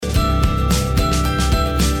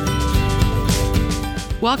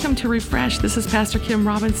Welcome to Refresh. This is Pastor Kim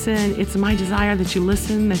Robinson. It's my desire that you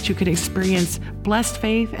listen, that you can experience blessed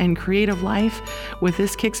faith and creative life with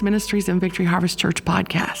this Kicks Ministries and Victory Harvest Church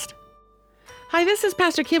podcast. Hi, this is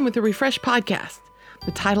Pastor Kim with the Refresh podcast.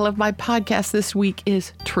 The title of my podcast this week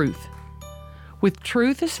is Truth. With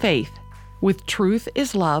truth is faith. With truth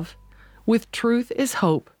is love. With truth is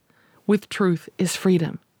hope. With truth is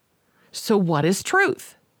freedom. So what is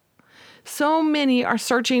truth? So many are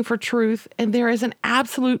searching for truth, and there is an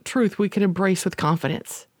absolute truth we can embrace with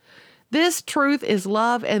confidence. This truth is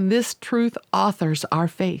love, and this truth authors our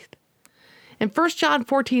faith. In 1 John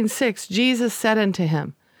 14:6, Jesus said unto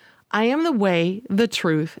him, I am the way, the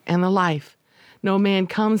truth, and the life. No man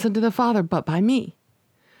comes unto the Father but by me.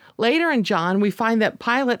 Later in John, we find that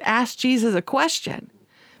Pilate asked Jesus a question.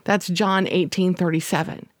 That's John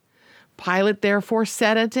 18:37. Pilate therefore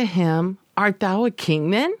said unto him, Art thou a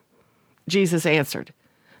king then? Jesus answered,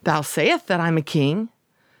 Thou sayest that I'm a king.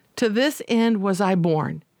 To this end was I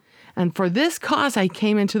born, and for this cause I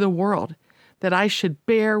came into the world, that I should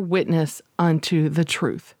bear witness unto the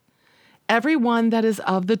truth. Every one that is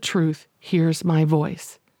of the truth hears my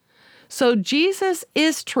voice. So Jesus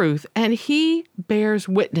is truth, and he bears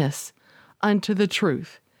witness unto the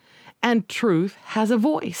truth. And truth has a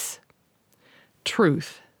voice.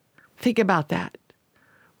 Truth. Think about that.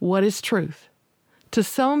 What is truth? To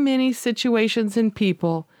so many situations and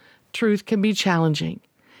people, truth can be challenging.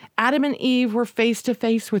 Adam and Eve were face to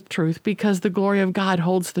face with truth because the glory of God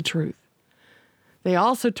holds the truth. They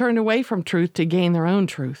also turned away from truth to gain their own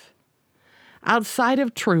truth. Outside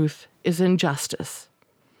of truth is injustice.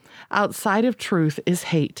 Outside of truth is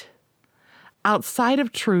hate. Outside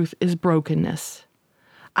of truth is brokenness.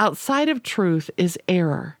 Outside of truth is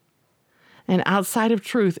error. And outside of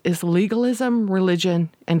truth is legalism, religion,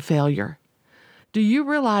 and failure. Do you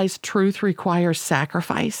realize truth requires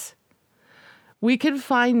sacrifice? We can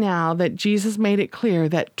find now that Jesus made it clear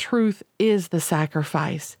that truth is the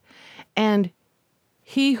sacrifice, and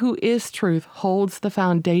he who is truth holds the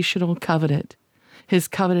foundational covenant, his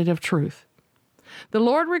covenant of truth. The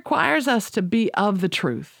Lord requires us to be of the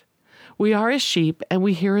truth. We are his sheep, and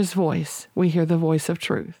we hear his voice. We hear the voice of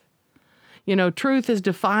truth. You know, truth is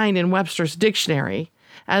defined in Webster's dictionary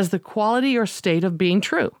as the quality or state of being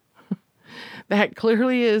true. That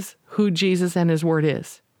clearly is who Jesus and his word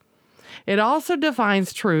is. It also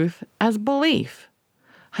defines truth as belief.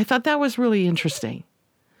 I thought that was really interesting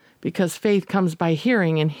because faith comes by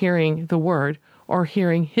hearing and hearing the word or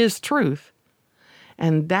hearing his truth.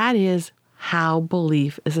 And that is how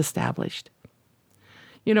belief is established.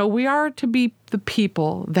 You know, we are to be the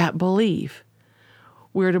people that believe.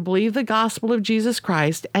 We're to believe the gospel of Jesus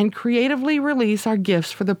Christ and creatively release our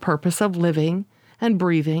gifts for the purpose of living and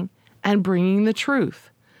breathing and bringing the truth.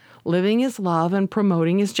 Living is love and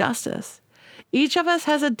promoting is justice. Each of us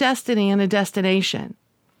has a destiny and a destination,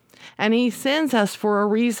 and he sends us for a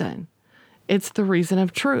reason. It's the reason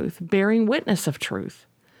of truth, bearing witness of truth.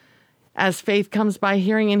 As faith comes by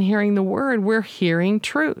hearing and hearing the word, we're hearing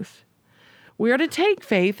truth. We are to take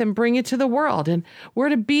faith and bring it to the world, and we're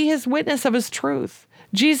to be his witness of his truth.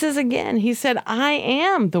 Jesus, again, he said, I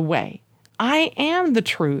am the way, I am the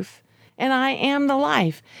truth, and I am the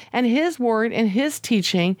life. And his word and his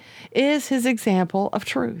teaching is his example of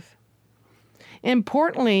truth.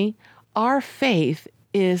 Importantly, our faith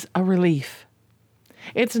is a relief.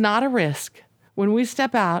 It's not a risk. When we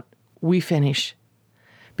step out, we finish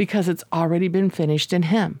because it's already been finished in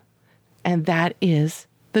him. And that is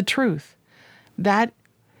the truth. That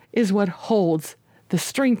is what holds the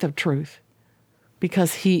strength of truth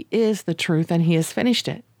because he is the truth and he has finished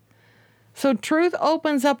it. So truth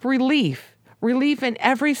opens up relief in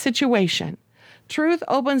every situation. Truth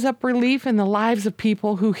opens up relief in the lives of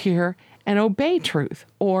people who hear and obey truth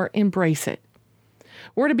or embrace it.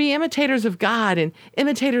 We're to be imitators of God and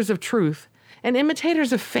imitators of truth and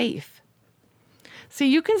imitators of faith. See,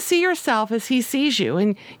 you can see yourself as he sees you,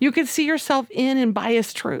 and you can see yourself in and by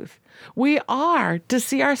his truth. We are to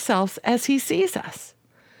see ourselves as he sees us,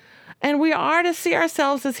 and we are to see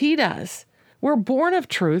ourselves as he does. We're born of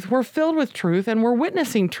truth, we're filled with truth, and we're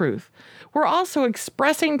witnessing truth. We're also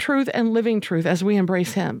expressing truth and living truth as we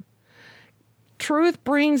embrace him. Truth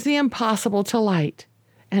brings the impossible to light,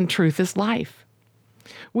 and truth is life.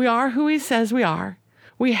 We are who he says we are.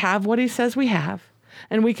 We have what he says we have,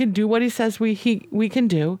 and we can do what he says we can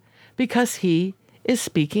do because he is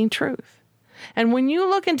speaking truth. And when you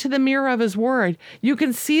look into the mirror of his word, you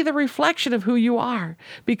can see the reflection of who you are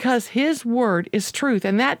because his word is truth.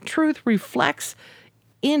 And that truth reflects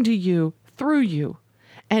into you, through you,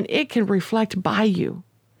 and it can reflect by you.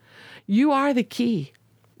 You are the key.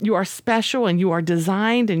 You are special and you are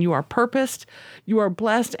designed and you are purposed. You are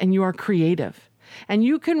blessed and you are creative. And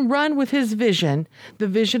you can run with his vision, the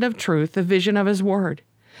vision of truth, the vision of his word.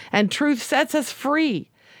 And truth sets us free.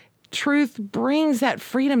 Truth brings that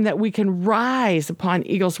freedom that we can rise upon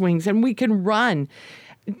eagle's wings and we can run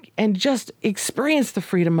and just experience the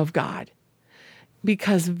freedom of God.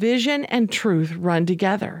 Because vision and truth run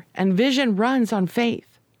together, and vision runs on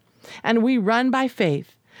faith. And we run by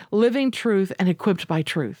faith, living truth and equipped by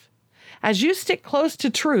truth. As you stick close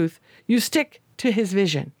to truth, you stick to his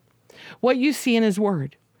vision, what you see in his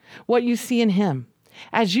word, what you see in him.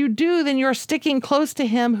 As you do, then you're sticking close to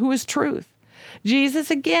him who is truth.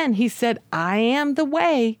 Jesus, again, he said, I am the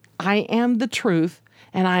way, I am the truth,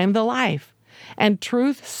 and I am the life. And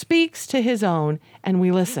truth speaks to his own, and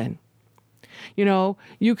we listen. You know,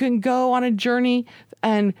 you can go on a journey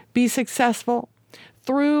and be successful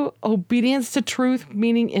through obedience to truth,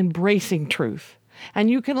 meaning embracing truth. And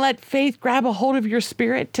you can let faith grab a hold of your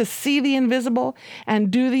spirit to see the invisible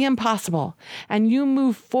and do the impossible. And you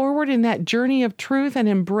move forward in that journey of truth and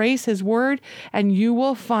embrace his word, and you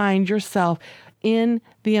will find yourself in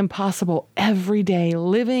the impossible every day,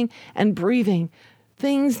 living and breathing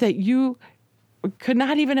things that you could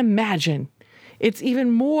not even imagine. It's even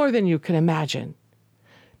more than you can imagine.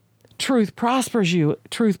 Truth prospers you.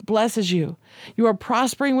 Truth blesses you. You are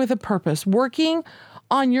prospering with a purpose. Working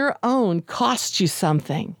on your own costs you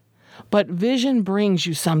something, but vision brings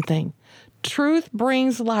you something. Truth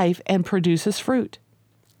brings life and produces fruit.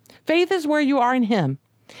 Faith is where you are in him,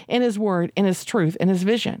 in his word, in his truth, in his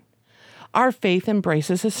vision. Our faith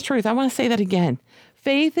embraces his truth. I want to say that again.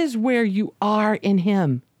 Faith is where you are in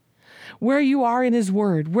him, where you are in his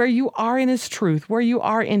word, where you are in his truth, where you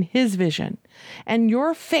are in his vision. And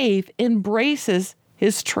your faith embraces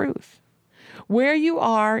his truth. Where you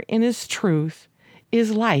are in his truth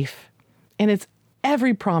is life, and it's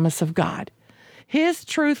every promise of God. His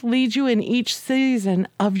truth leads you in each season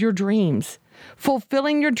of your dreams,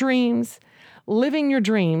 fulfilling your dreams, living your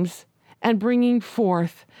dreams, and bringing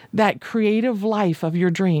forth that creative life of your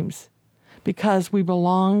dreams, because we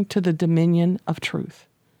belong to the dominion of truth,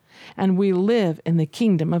 and we live in the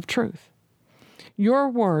kingdom of truth. Your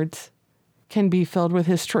words can be filled with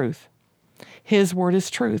his truth. His word is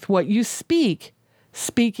truth. What you speak,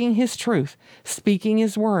 speaking his truth, speaking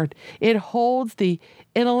his word, it holds the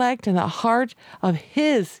intellect and the heart of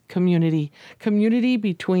his community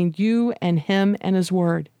between you and him and his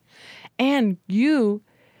word. And you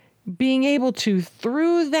being able to,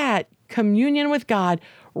 through that communion with God,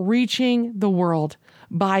 reaching the world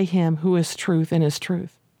by him who is truth and is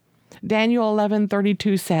truth. Daniel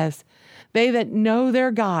 11:32 says, they that know their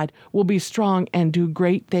God will be strong and do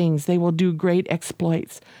great things. They will do great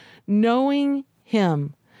exploits. Knowing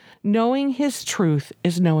him, knowing his truth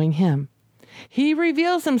is knowing him. He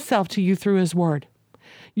reveals himself to you through his word.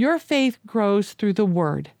 Your faith grows through the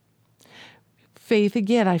word. Faith,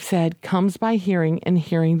 again, I've said, comes by hearing and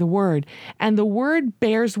hearing the word. And the word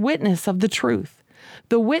bears witness of the truth.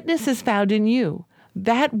 The witness is found in you.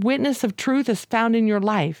 That witness of truth is found in your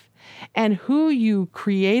life. And who you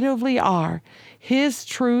creatively are, his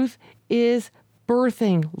truth is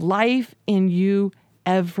birthing life in you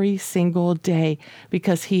every single day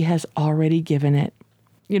because he has already given it.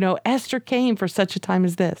 You know, Esther came for such a time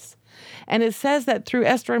as this. And it says that through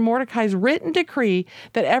Esther and Mordecai's written decree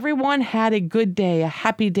that everyone had a good day, a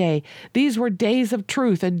happy day. These were days of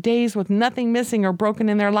truth and days with nothing missing or broken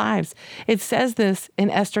in their lives. It says this in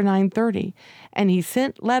Esther 9:30. And he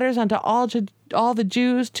sent letters unto all the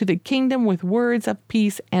Jews to the kingdom with words of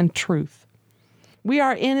peace and truth. We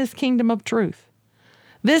are in his kingdom of truth.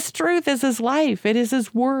 This truth is his life. It is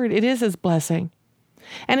his word. It is his blessing.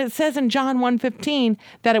 And it says in John 1:15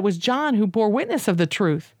 that it was John who bore witness of the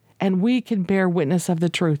truth. And we can bear witness of the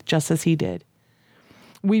truth just as he did.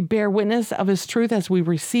 We bear witness of his truth as we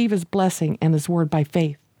receive his blessing and his word by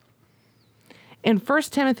faith. In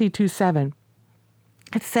 1 Timothy 2:7,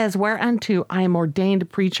 it says, whereunto I am ordained a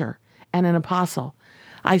preacher and an apostle.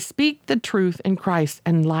 I speak the truth in Christ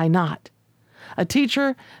and lie not. A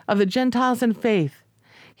teacher of the Gentiles in faith.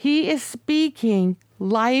 He is speaking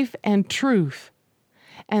life and truth.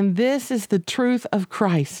 And this is the truth of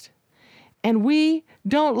Christ. And we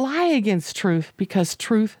don't lie against truth because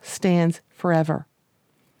truth stands forever.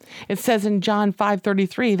 It says in John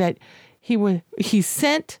 5:33 that he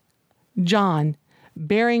sent John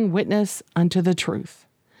bearing witness unto the truth.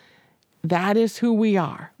 That is who we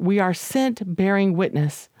are. We are sent bearing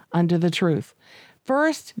witness unto the truth.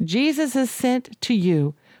 First, Jesus is sent to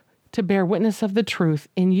you to bear witness of the truth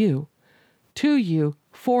in you, to you,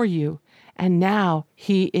 for you. And now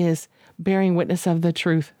he is bearing witness of the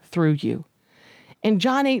truth through you. In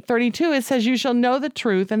John 8:32, it says, you shall know the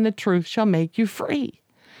truth, and the truth shall make you free.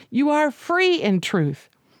 You are free in truth.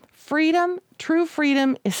 Freedom, true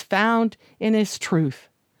freedom, is found in His truth.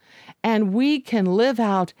 And we can live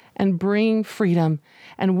out and bring freedom,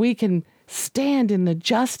 and we can stand in the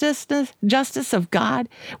justice of God.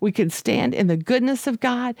 We can stand in the goodness of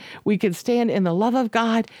God. We can stand in the love of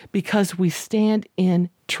God because we stand in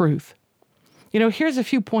truth. Here's a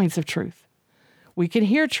few points of truth. We can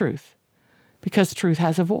hear truth because truth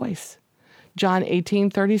has a voice. John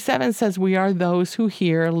 18:37 says, we are those who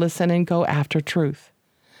hear, listen, and go after truth.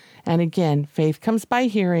 And again, faith comes by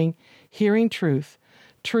hearing, hearing truth.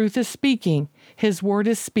 Truth is speaking. His word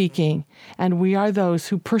is speaking. And we are those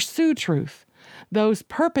who pursue truth, those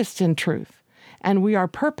purposed in truth. And we are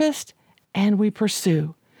purposed and we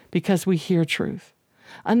pursue because we hear truth.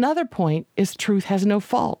 Another point is truth has no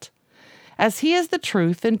fault. As He is the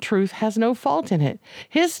truth, then truth has no fault in it.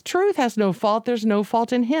 His truth has no fault. There's no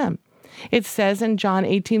fault in Him. It says in John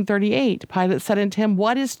 18:38, Pilate said unto Him,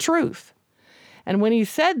 what is truth? And when He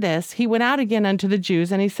said this, He went out again unto the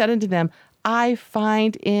Jews, and He said unto them, I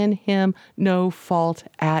find in Him no fault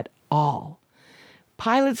at all.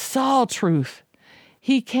 Pilate saw truth.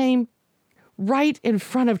 He came right in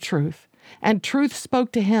front of truth, and truth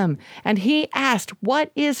spoke to him. And he asked,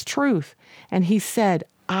 what is truth? And He said,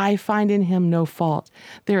 I find in Him no fault.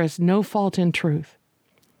 There is no fault in truth.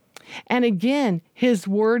 And again, His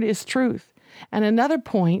word is truth. And another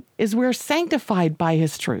point is we're sanctified by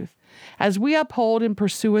His truth. As we uphold and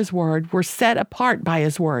pursue His word, we're set apart by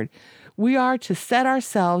His word. We are to set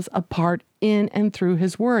ourselves apart in and through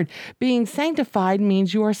His word. Being sanctified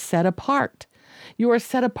means you are set apart. You are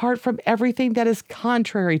set apart from everything that is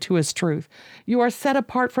contrary to His truth. You are set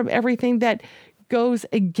apart from everything that goes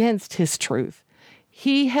against His truth.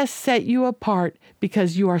 He has set you apart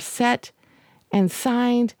because you are set and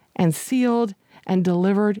signed and sealed and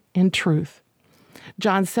delivered in truth.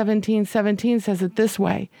 John 17:17 says it this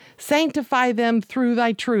way, sanctify them through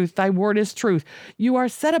thy truth. Thy word is truth. You are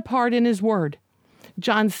set apart in His word.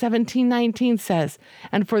 John 17:19 says,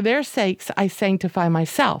 and for their sakes I sanctify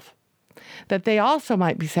myself, that they also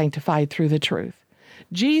might be sanctified through the truth.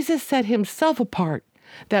 Jesus set Himself apart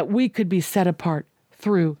that we could be set apart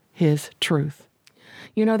through His truth.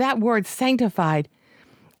 That word sanctified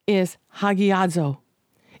is hagiazo.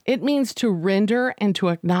 It means to render and to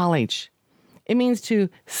acknowledge. It means to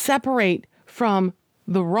separate from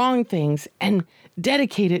the wrong things and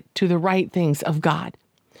dedicate it to the right things of God.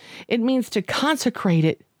 It means to consecrate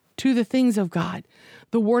it to the things of God,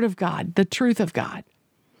 the Word of God, the truth of God.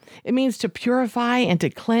 It means to purify and to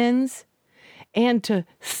cleanse and to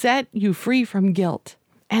set you free from guilt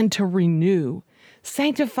and to renew.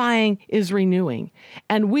 Sanctifying is renewing,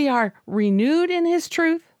 and we are renewed in His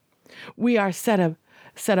truth. We are set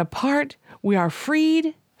apart. We are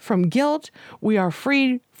freed from guilt. We are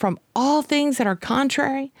freed from all things that are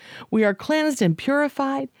contrary. We are cleansed and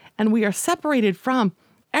purified, and we are separated from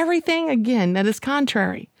everything, again, that is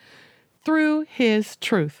contrary through His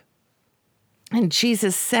truth. And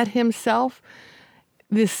Jesus set Himself,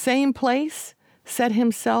 this same place, set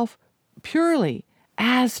Himself purely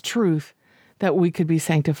as truth that we could be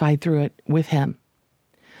sanctified through it with Him.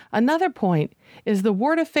 Another point is the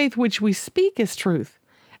word of faith which we speak is truth,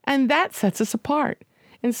 and that sets us apart.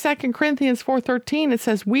 In 2 Corinthians 4:13, it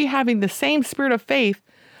says, we having the same spirit of faith,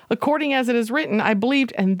 according as it is written, I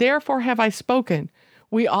believed, and therefore have I spoken.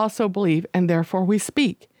 We also believe, and therefore we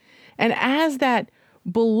speak. And as that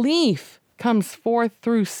belief comes forth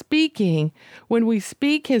through speaking, when we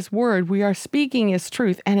speak His word, we are speaking His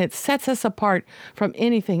truth, and it sets us apart from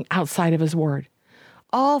anything outside of His word.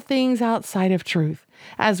 All things outside of truth,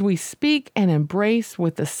 as we speak and embrace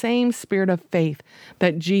with the same spirit of faith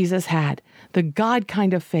that Jesus had, the God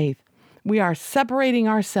kind of faith, we are separating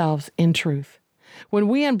ourselves in truth. When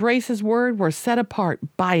we embrace His word, we're set apart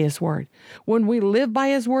by His word. When we live by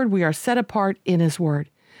His word, we are set apart in His word.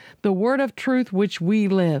 The word of truth which we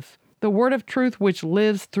live, the word of truth which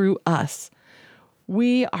lives through us.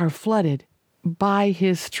 We are flooded by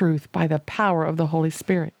His truth, by the power of the Holy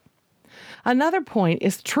Spirit. Another point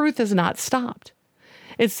is truth is not stopped.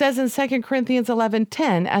 It says in 2 Corinthians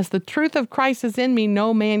 11:10, as the truth of Christ is in me,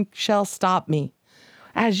 no man shall stop me.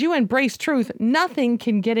 As you embrace truth, nothing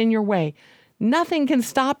can get in your way. Nothing can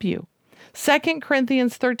stop you. 2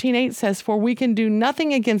 Corinthians 13:8 says, for we can do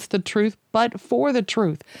nothing against the truth, but for the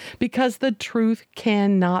truth, because the truth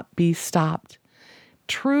cannot be stopped.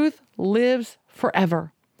 Truth lives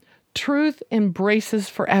forever. Truth embraces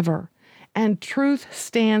forever. And truth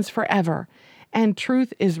stands forever. And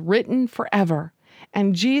truth is written forever.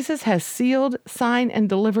 And Jesus has sealed, signed, and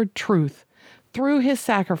delivered truth through his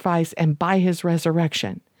sacrifice and by his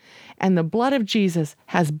resurrection. And the blood of Jesus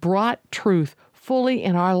has brought truth fully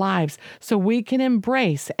in our lives so we can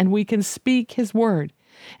embrace and we can speak his word.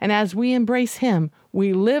 And as we embrace him,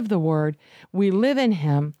 we live the word, we live in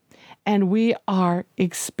him, and we are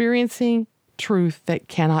experiencing truth that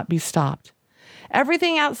cannot be stopped.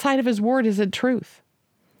 Everything outside of his word isn't truth.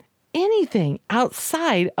 Anything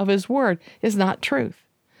outside of his word is not truth.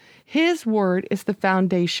 His word is the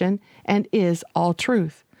foundation and is all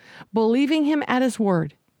truth. Believing him at his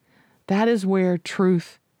word, that is where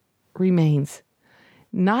truth remains.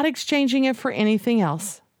 Not exchanging it for anything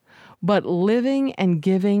else, but living and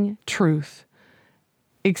giving truth,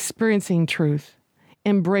 experiencing truth,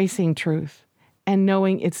 embracing truth, and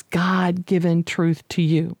knowing it's God-given truth to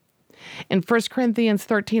you. In 1 Corinthians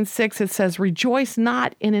 13:6, it says, "Rejoice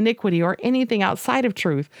not in iniquity or anything outside of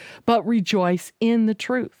truth, but rejoice in the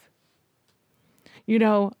truth." You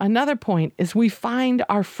know, another point is we find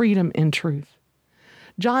our freedom in truth.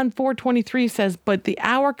 John 4:23 says, "But the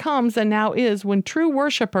hour comes and now is when true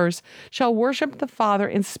worshipers shall worship the Father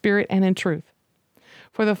in spirit and in truth.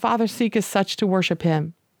 For the Father seeketh such to worship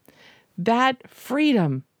him." That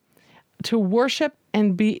freedom to worship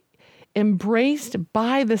and be embraced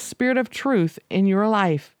by the Spirit of truth in your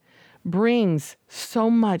life brings so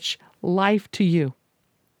much life to you.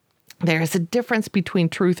 There is a difference between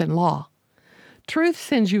truth and law. Truth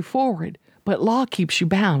sends you forward, but law keeps you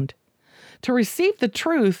bound. To receive the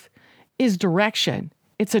truth is direction.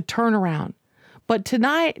 It's a turnaround. But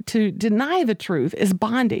to deny the truth is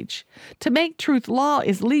bondage. To make truth law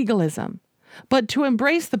is legalism. But to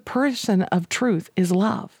embrace the person of truth is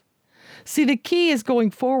love. See, the key is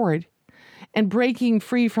going forward and breaking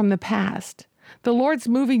free from the past. The Lord's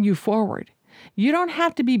moving you forward. You don't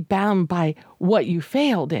have to be bound by what you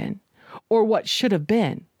failed in or what should have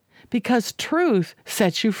been, because truth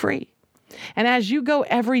sets you free. And as you go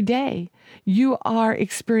every day, you are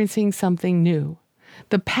experiencing something new.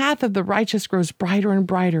 The path of the righteous grows brighter and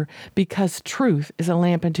brighter because truth is a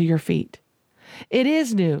lamp unto your feet. It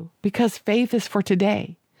is new because faith is for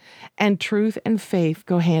today, and truth and faith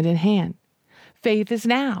go hand in hand. Faith is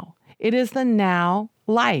now. It is the now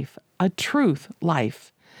life, a truth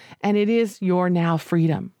life, and it is your now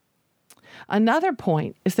freedom. Another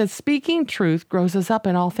point is that speaking truth grows us up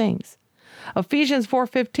in all things. Ephesians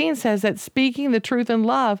 4:15 says that speaking the truth in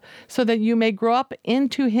love so that you may grow up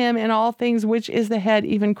into him in all things, which is the head,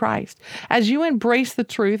 even Christ. As you embrace the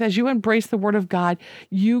truth, as you embrace the word of God,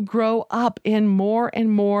 you grow up in more and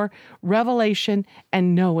more revelation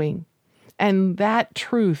and knowing. And that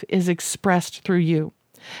truth is expressed through you.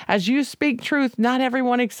 As you speak truth, not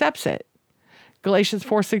everyone accepts it. Galatians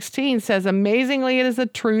 4:16 says, "Amazingly, it is the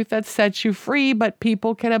truth that sets you free, but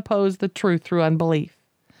people can oppose the truth through unbelief."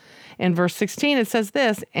 In verse 16, it says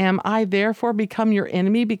this, "Am I therefore become your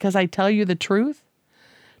enemy because I tell you the truth?"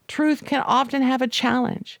 Truth can often have a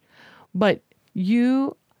challenge, but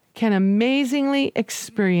you can amazingly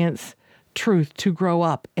experience truth to grow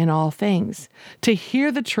up in all things, to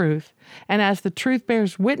hear the truth. And as the truth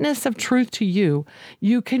bears witness of truth to you,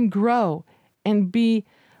 you can grow and be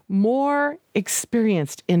more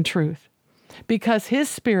experienced in truth because his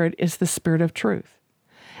Spirit is the Spirit of truth.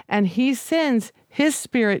 And he sends his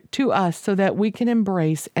Spirit to us so that we can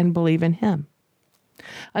embrace and believe in him.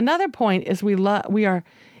 Another point is we are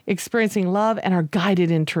experiencing love and are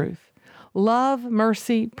guided in truth. Love,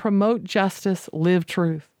 mercy, promote justice, live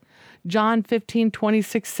truth. John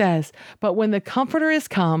 15:26 says, "But when the Comforter is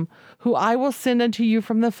come, who I will send unto you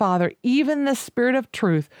from the Father, even the Spirit of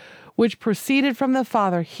truth, which proceeded from the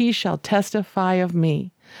Father, he shall testify of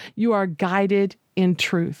me." You are guided in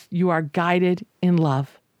truth. You are guided in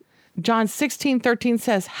love. John 16:13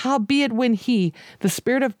 says, "Howbeit when he, the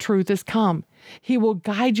Spirit of truth, is come, he will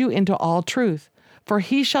guide you into all truth. For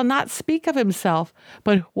he shall not speak of himself,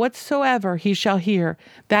 but whatsoever he shall hear,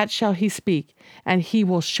 that shall he speak, and he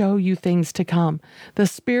will show you things to come." The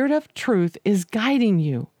Spirit of truth is guiding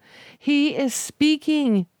you. He is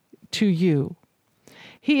speaking to you.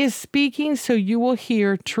 He is speaking so you will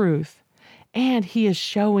hear truth, and he is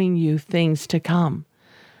showing you things to come.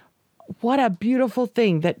 What a beautiful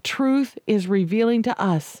thing that truth is revealing to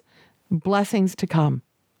us blessings to come.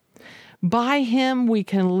 By him we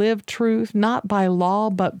can live truth, not by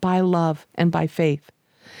law, but by love and by faith.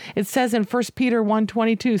 It says in 1 Peter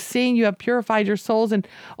 1:22, "Seeing you have purified your souls and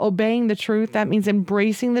obeying the truth," that means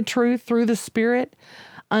embracing the truth through the Spirit,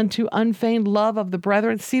 "unto unfeigned love of the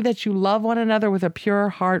brethren, see that you love one another with a pure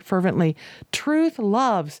heart fervently." Truth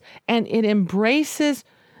loves, and it embraces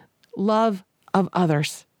love of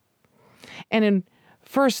others. And in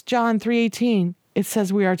 1 John 3:18, it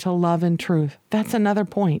says we are to love in truth. That's another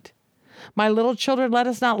point. My little children, let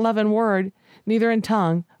us not love in word, neither in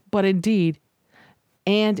tongue, but in deed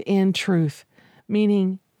and in truth.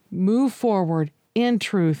 Meaning, move forward in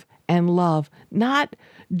truth and love, not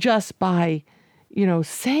just by,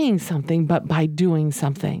 saying something, but by doing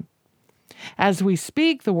something. As we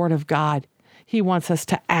speak the word of God, he wants us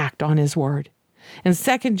to act on his word. In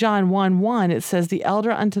 2 John 1:1, it says, the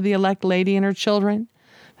elder unto the elect lady and her children,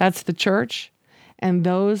 that's the church, and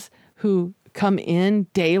those who come in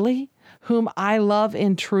daily, whom I love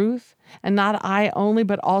in truth, and not I only,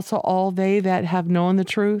 but also all they that have known the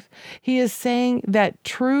truth. He is saying that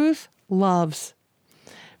truth loves.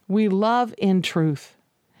 We love in truth,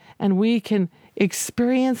 and we can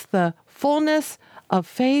experience the fullness of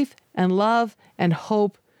faith and love and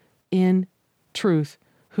hope in truth,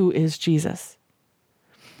 who is Jesus.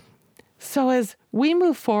 So as we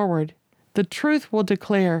move forward, the truth will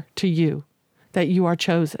declare to you that you are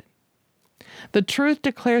chosen. The truth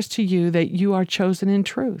declares to you that you are chosen in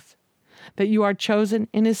truth, that you are chosen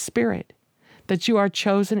in his spirit, that you are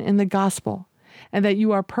chosen in the gospel, and that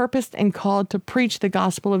you are purposed and called to preach the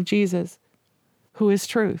gospel of Jesus, who is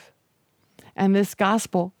truth. And this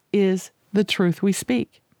gospel is the truth we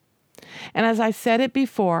speak. And as I said it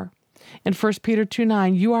before, in 1 Peter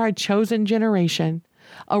 2:9, you are a chosen generation,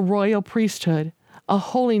 a royal priesthood, a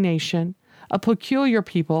holy nation, a peculiar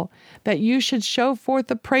people, that you should show forth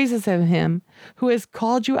the praises of him who has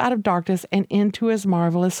called you out of darkness and into his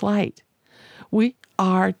marvelous light. We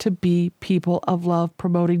are to be people of love,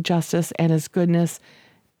 promoting justice and his goodness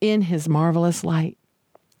in his marvelous light.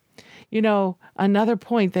 Another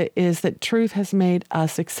point that is that truth has made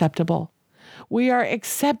us acceptable. We are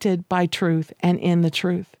accepted by truth and in the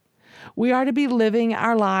truth. We are to be living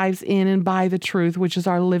our lives in and by the truth, which is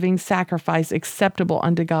our living sacrifice, acceptable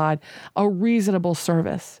unto God, a reasonable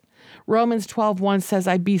service. Romans 12:1 says,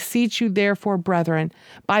 I beseech you therefore, brethren,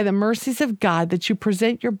 by the mercies of God, that you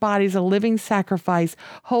present your bodies a living sacrifice,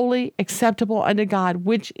 holy, acceptable unto God,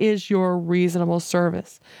 which is your reasonable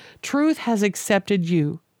service. Truth has accepted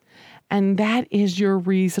you, and that is your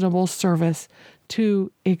reasonable service,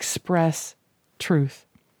 to express truth.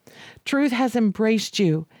 Truth has embraced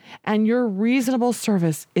you, and your reasonable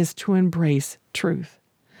service is to embrace truth.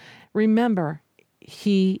 Remember,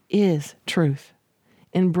 he is truth.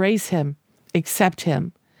 Embrace him, accept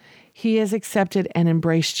him. He has accepted and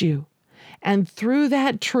embraced you. And through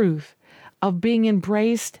that truth of being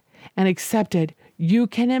embraced and accepted, you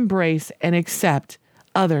can embrace and accept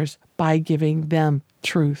others by giving them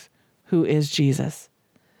truth, who is Jesus.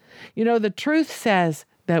 The truth says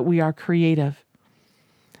that we are creative.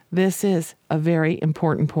 This is a very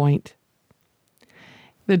important point.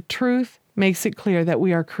 The truth makes it clear that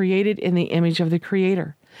we are created in the image of the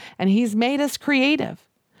Creator, and he's made us creative.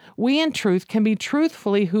 We in truth can be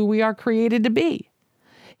truthfully who we are created to be.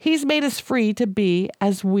 He's made us free to be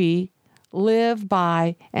as we live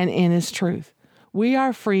by and in his truth. We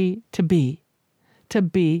are free to be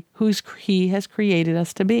who he has created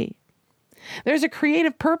us to be. There's a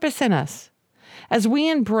creative purpose in us. As we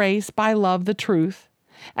embrace by love the truth,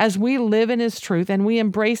 as we live in his truth and we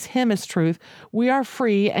embrace him as truth, we are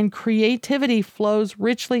free and creativity flows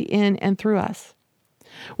richly in and through us.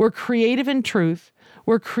 We're creative in truth,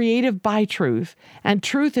 we're creative by truth, and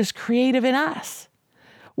truth is creative in us.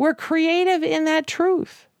 We're creative in that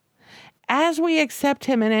truth. As we accept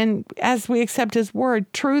him and as we accept his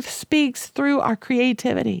word, truth speaks through our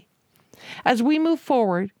creativity. As we move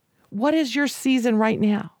forward, what is your season right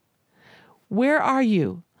now? Where are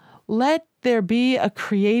you? Let there be a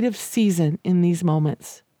creative season in these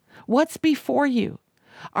moments. What's before you?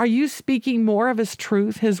 Are you speaking more of his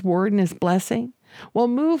truth, his word, and his blessing? Well,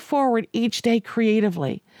 move forward each day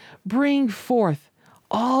creatively. Bring forth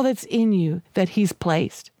all that's in you that he's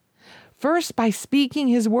placed. First, by speaking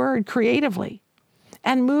his word creatively,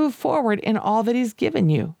 and move forward in all that he's given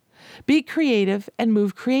you. Be creative and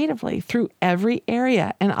move creatively through every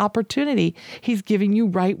area and opportunity he's giving you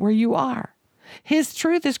right where you are. His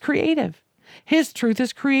truth is creative. His truth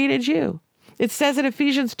has created you. It says in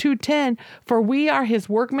Ephesians 2:10, for we are his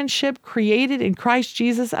workmanship created in Christ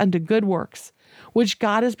Jesus unto good works, which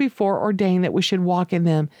God has before ordained that we should walk in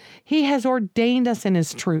them. He has ordained us in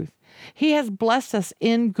his truth. He has blessed us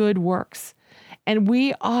in good works, and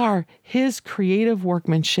we are his creative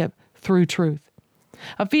workmanship through truth.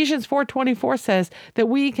 Ephesians 4:24 says that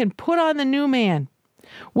we can put on the new man,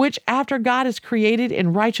 which after God is created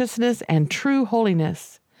in righteousness and true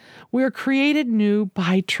holiness. We are created new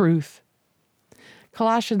by truth.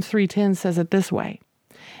 Colossians 3:10 says it this way,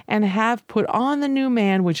 and have put on the new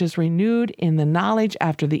man, which is renewed in the knowledge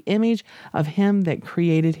after the image of him that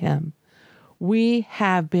created him. We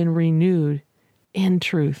have been renewed in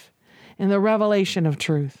truth. in the revelation of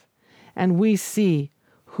truth, and we see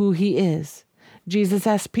who he is. Jesus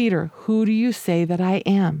asked Peter, "Who do you say that I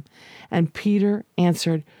am?" And Peter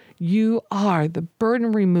answered, "You are the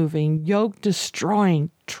burden-removing,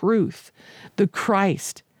 yoke-destroying truth, the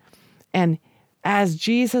Christ." And as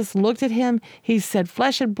Jesus looked at him, he said,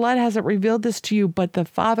 "Flesh and blood hasn't revealed this to you, but the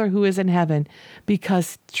Father who is in heaven,"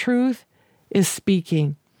 because truth is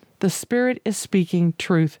speaking. The Spirit is speaking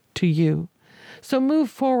truth to you. So move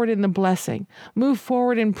forward in the blessing. Move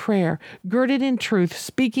forward in prayer, girded in truth,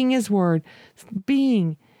 speaking his word,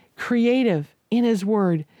 being creative in his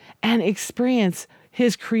word, and experience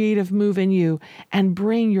his creative move in you and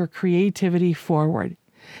bring your creativity forward.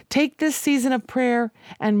 Take this season of prayer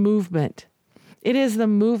and movement. It is the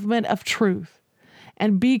movement of truth.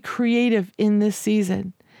 And be creative in this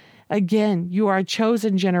season. Again, you are a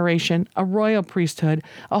chosen generation, a royal priesthood,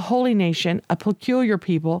 a holy nation, a peculiar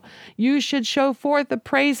people. You should show forth the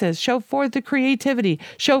praises, show forth the creativity,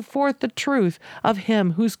 show forth the truth of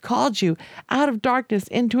him who's called you out of darkness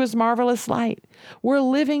into his marvelous light. We're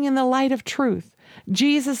living in the light of truth.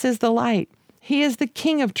 Jesus is the light. He is the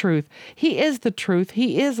King of truth. He is the truth.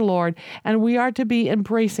 He is Lord. And we are to be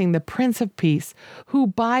embracing the Prince of Peace, who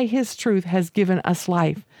by his truth has given us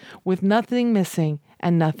life, with nothing missing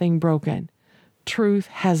and nothing broken. Truth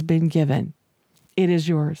has been given. It is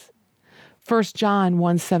yours. 1 John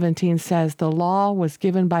 1:17 says, "The law was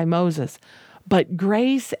given by Moses, but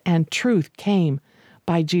grace and truth came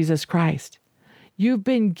by Jesus Christ." You've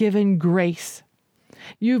been given grace.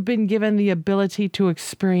 You've been given the ability to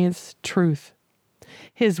experience truth.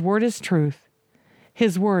 His word is truth.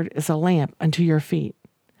 His word is a lamp unto your feet.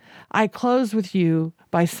 I close with you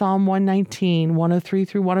by Psalm 119, 103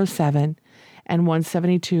 through 107, and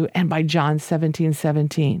 172, and by John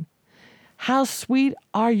 17:17. How sweet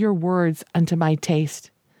are your words unto my taste,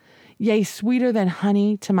 yea, sweeter than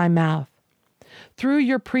honey to my mouth. Through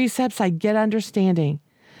your precepts I get understanding,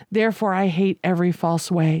 therefore I hate every false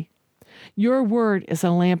way. Your word is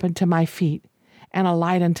a lamp unto my feet and a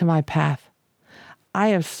light unto my path. I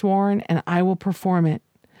have sworn and I will perform it.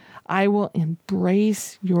 I will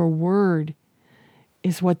embrace your word,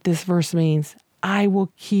 is what this verse means. I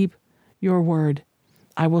will keep your word.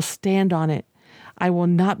 I will stand on it. I will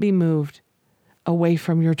not be moved away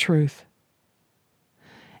from your truth.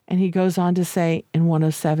 And he goes on to say in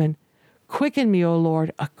 107, "Quicken me, O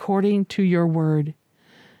Lord, according to your word."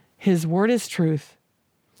 His word is truth.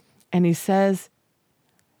 And he says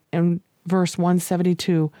in verse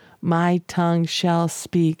 172, "My tongue shall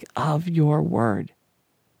speak of your word."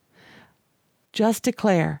 Just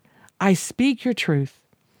declare, I speak your truth.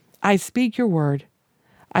 I speak your word.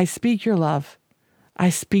 I speak your love. I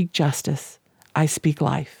speak justice. I speak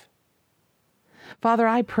life. Father,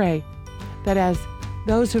 I pray that as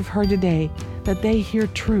those who've heard today, that they hear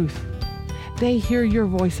truth. They hear your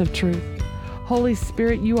voice of truth. Holy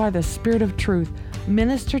Spirit, you are the Spirit of truth.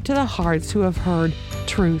 Minister to the hearts who have heard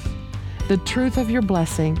truth, the truth of your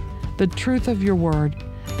blessing, the truth of your word,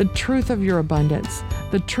 the truth of your abundance,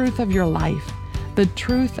 the truth of your life, the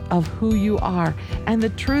truth of who you are, and the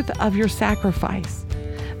truth of your sacrifice,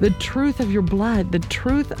 the truth of your blood, the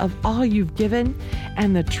truth of all you've given,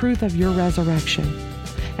 and the truth of your resurrection.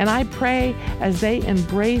 And I pray as they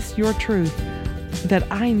embrace your truth, that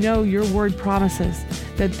I know your word promises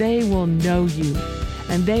that they will know you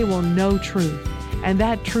and they will know truth, and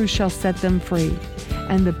that truth shall set them free.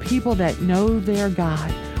 And the people that know their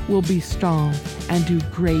God will be strong and do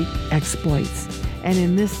great exploits. And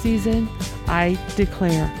in this season, I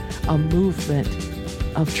declare a movement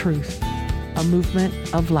of truth, a movement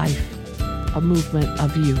of life, a movement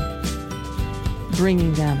of you,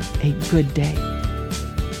 bringing them a good day.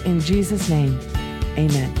 In Jesus' name,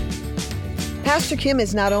 amen. Pastor Kim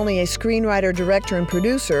is not only a screenwriter, director, and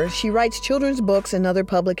producer, she writes children's books and other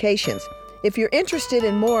publications. If you're interested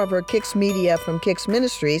in more of her Kicks Media from Kicks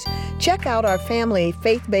Ministries, check out our family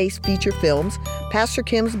faith-based feature films, Pastor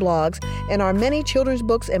Kim's blogs, and our many children's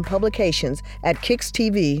books and publications at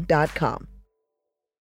kickstv.com.